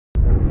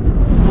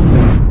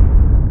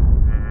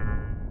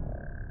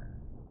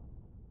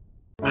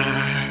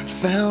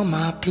found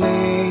my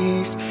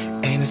place,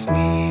 and it's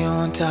me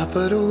on top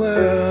of the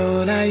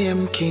world. I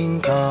am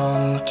King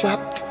Kong, drop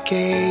the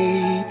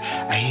gate.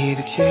 I hear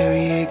the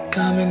chariot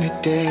coming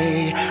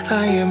today.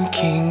 I am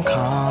King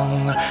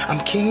Kong, I'm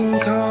King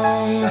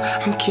Kong,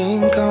 I'm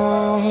King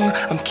Kong,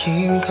 I'm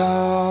King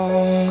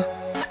Kong.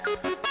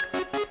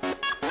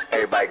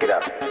 Everybody get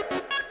up.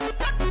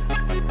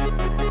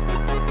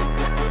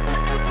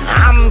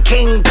 I'm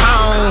King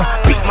Kong,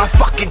 beat my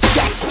fucking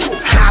chest.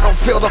 I don't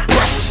feel the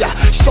pressure,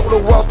 show the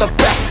world the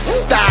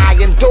best. I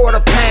endure the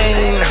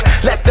pain,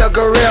 let the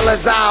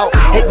gorillas out,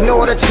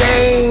 ignore the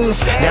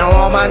chains. Now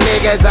all my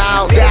niggas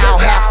out, thou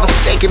have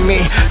forsaken me.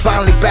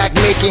 Finally back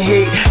making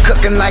heat,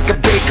 cooking like a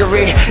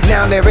bakery.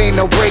 Now there ain't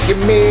no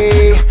breaking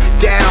me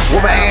down.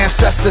 Where my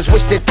ancestors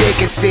wish that they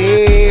could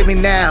see me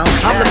now.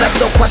 I'm the best,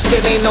 no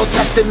question, ain't no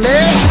testing me.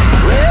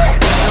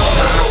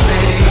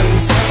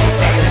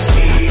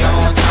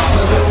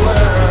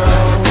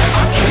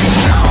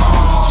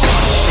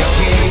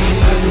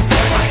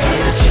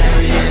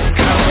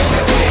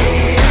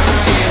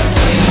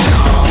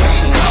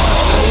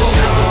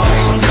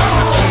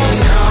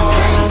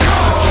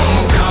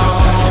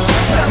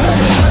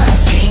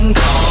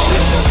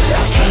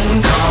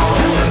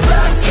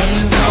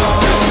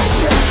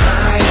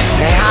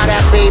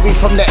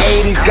 From the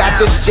 80s, got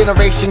this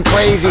generation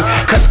crazy.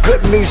 Cause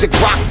good music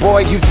rock,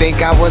 boy, you think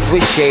I was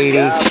with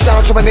Shady.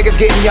 Shout out to my niggas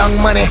getting young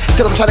money,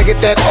 still I'm trying to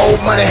get that old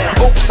money.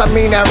 Oops, I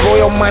mean that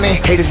royal money.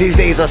 Haters these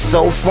days are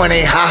so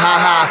funny, ha ha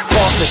ha.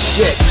 False as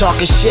shit,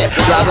 talking shit,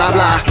 blah blah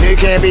blah. You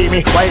can't beat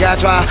me, why you gotta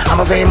try? I'm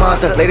a fame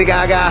monster, Lady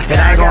Gaga, and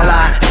I ain't gonna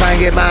lie. If I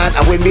ain't get mine,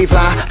 I wouldn't be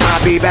fly.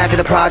 I'll be back in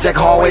the project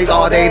hallways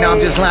all day. Now I'm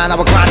just lying, I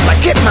would cry till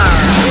I get mine.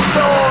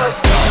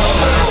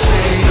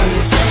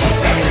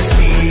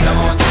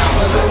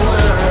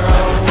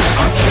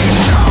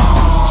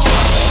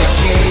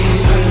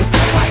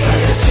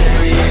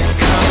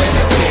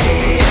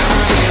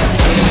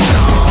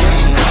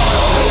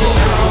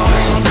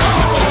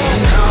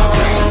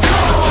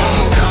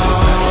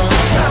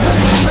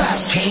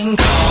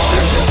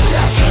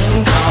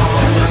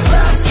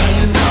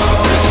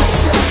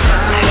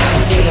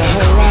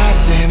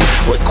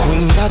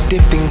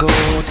 Dipped in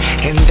gold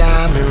and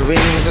diamond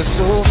rings are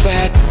so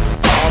fat.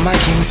 All my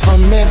kings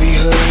from every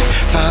hood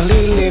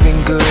finally living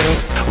good.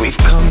 We've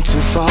come too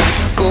far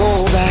to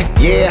go back.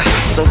 Yeah,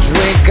 so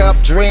drink up,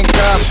 drink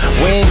up.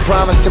 We ain't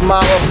promised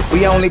tomorrow,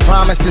 we only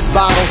promised this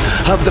bottle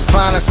of the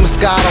finest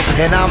Moscato,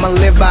 and I'ma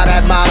live by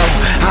that motto.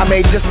 I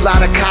may just fly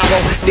to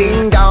Cabo,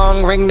 ding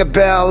dong, ring the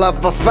bell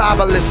of a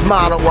fabulous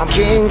model. I'm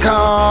King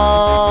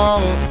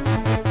Kong,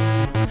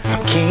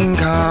 I'm King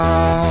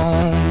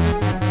Kong,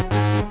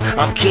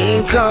 I'm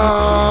King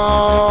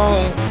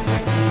Kong,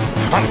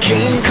 I'm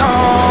King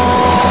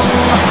Kong,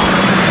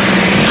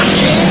 I'm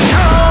King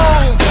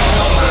Kong.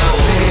 Down my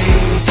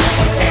face,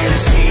 and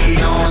it's me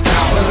on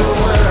top of the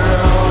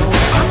world.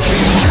 I'm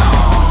King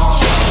Kong,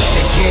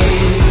 the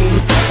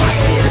game. I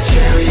hear the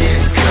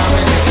chariots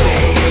coming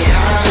today.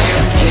 I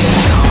am King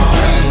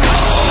Kong,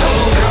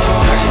 King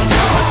Kong,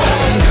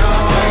 King Kong,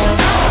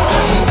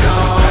 King Kong, King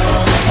Kong,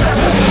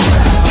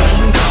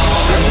 King Kong.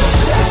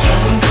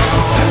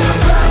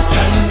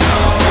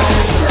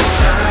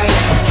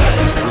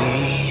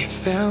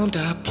 Found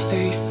our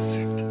place,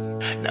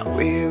 now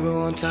we're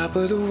on top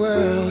of the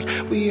world.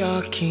 We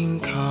are King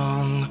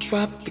Kong,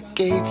 drop the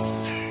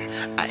gates.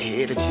 I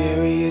hear the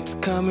chariots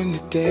coming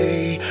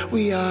today.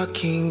 We are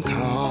King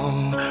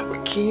Kong,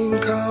 we're King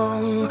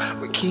Kong,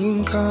 we're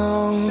King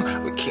Kong,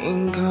 we're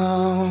King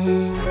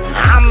Kong.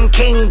 I'm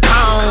King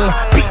Kong,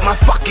 beat my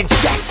fucking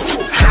chest.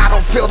 I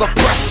don't feel the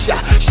pressure,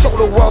 show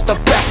the world the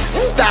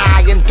best.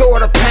 I endure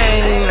the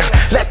pain,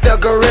 let the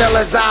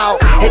gorillas out,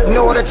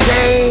 ignore the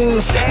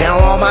chains. Now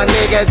all my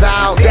niggas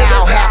out,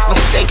 thou have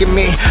forsaken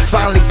me.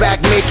 Finally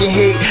back making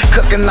heat,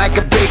 cooking like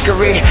a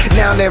bakery.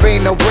 Now there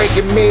ain't no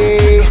breaking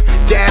me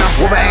down.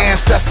 Where my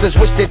ancestors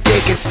wish that they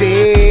could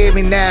see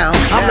me now.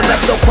 I'm the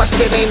best, no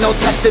question, ain't no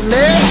testing me.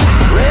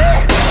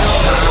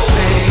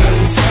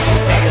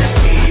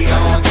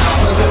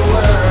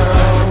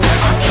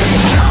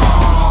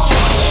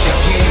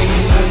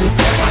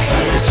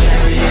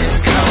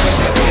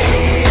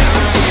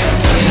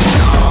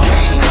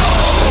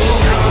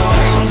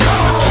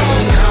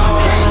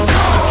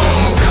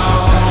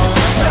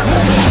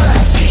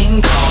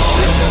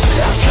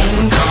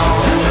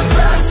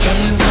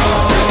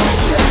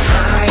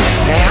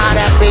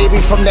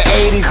 From the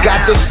 80s,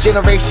 got this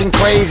generation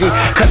crazy.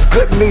 Cause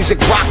good music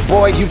rock,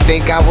 boy, you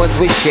think I was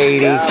with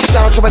Shady.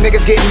 Shout out to my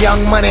niggas getting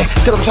young money,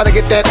 still I'm trying to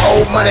get that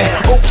old money.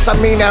 Oops, I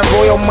mean that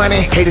royal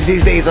money. Haters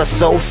these days are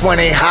so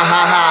funny, ha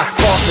ha ha.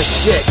 False as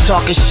shit,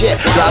 talking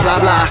shit, blah blah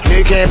blah.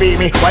 You can't beat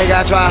me, why you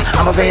gotta try?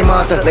 I'm a fame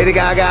monster, Lady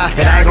Gaga,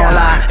 and I ain't gonna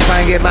lie. If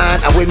I ain't get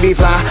mine, I wouldn't be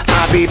fly.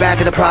 I'll be back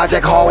in the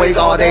project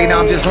hallways all day. Now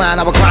I'm just lying,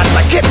 I would cry till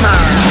I get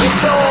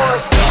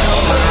mine.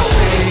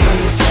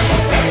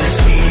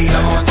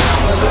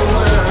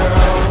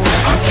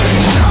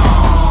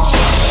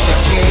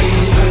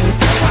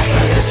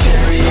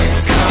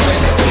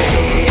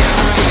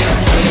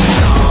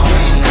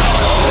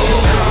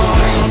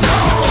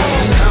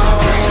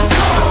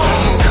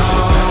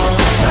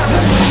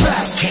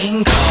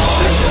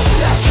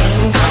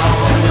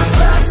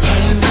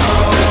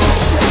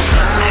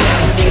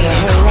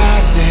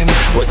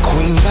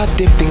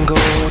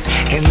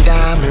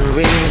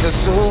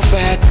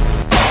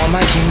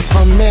 Kings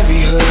from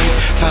every hood,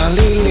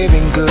 finally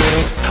living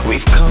good.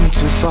 We've come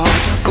too far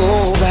to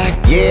go back.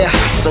 Yeah,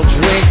 so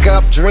drink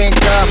up, drink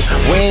up.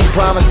 We ain't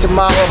promised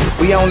tomorrow,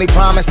 we only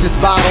promised this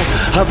bottle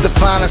of the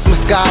finest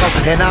Moscato,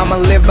 and I'ma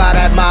live by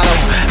that motto.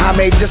 I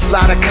may just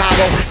fly to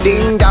Cabo,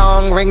 ding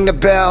dong, ring the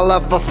bell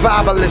of a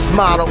fabulous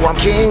model. I'm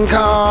King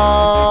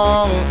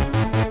Kong,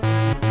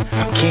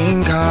 I'm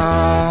King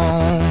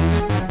Kong,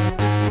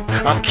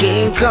 I'm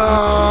King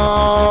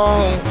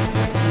Kong,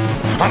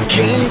 I'm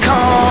King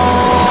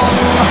Kong,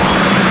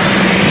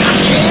 I'm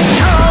King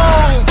Kong.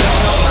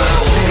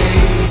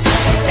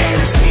 And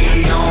it's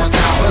me on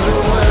top of the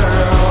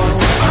world.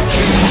 I'm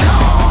King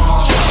Kong.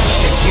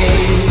 The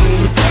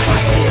gate. I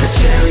hear the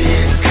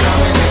chariots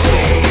coming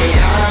today.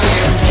 I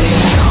am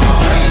King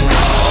Kong.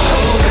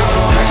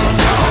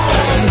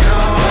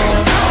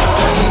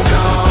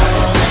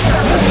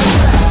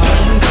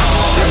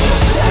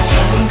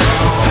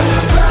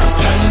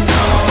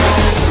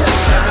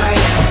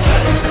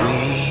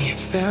 We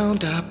found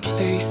our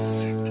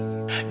place.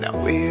 Now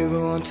we're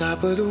on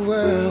top of the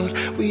world.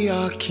 We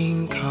are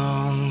King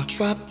Kong.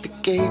 Drop the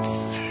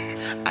gates.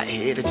 I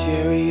hear the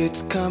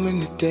chariots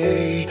coming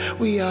today.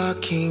 We are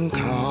King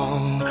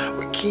Kong.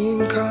 We're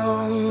King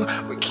Kong.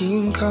 We're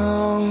King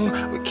Kong.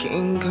 We're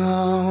King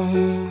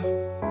Kong.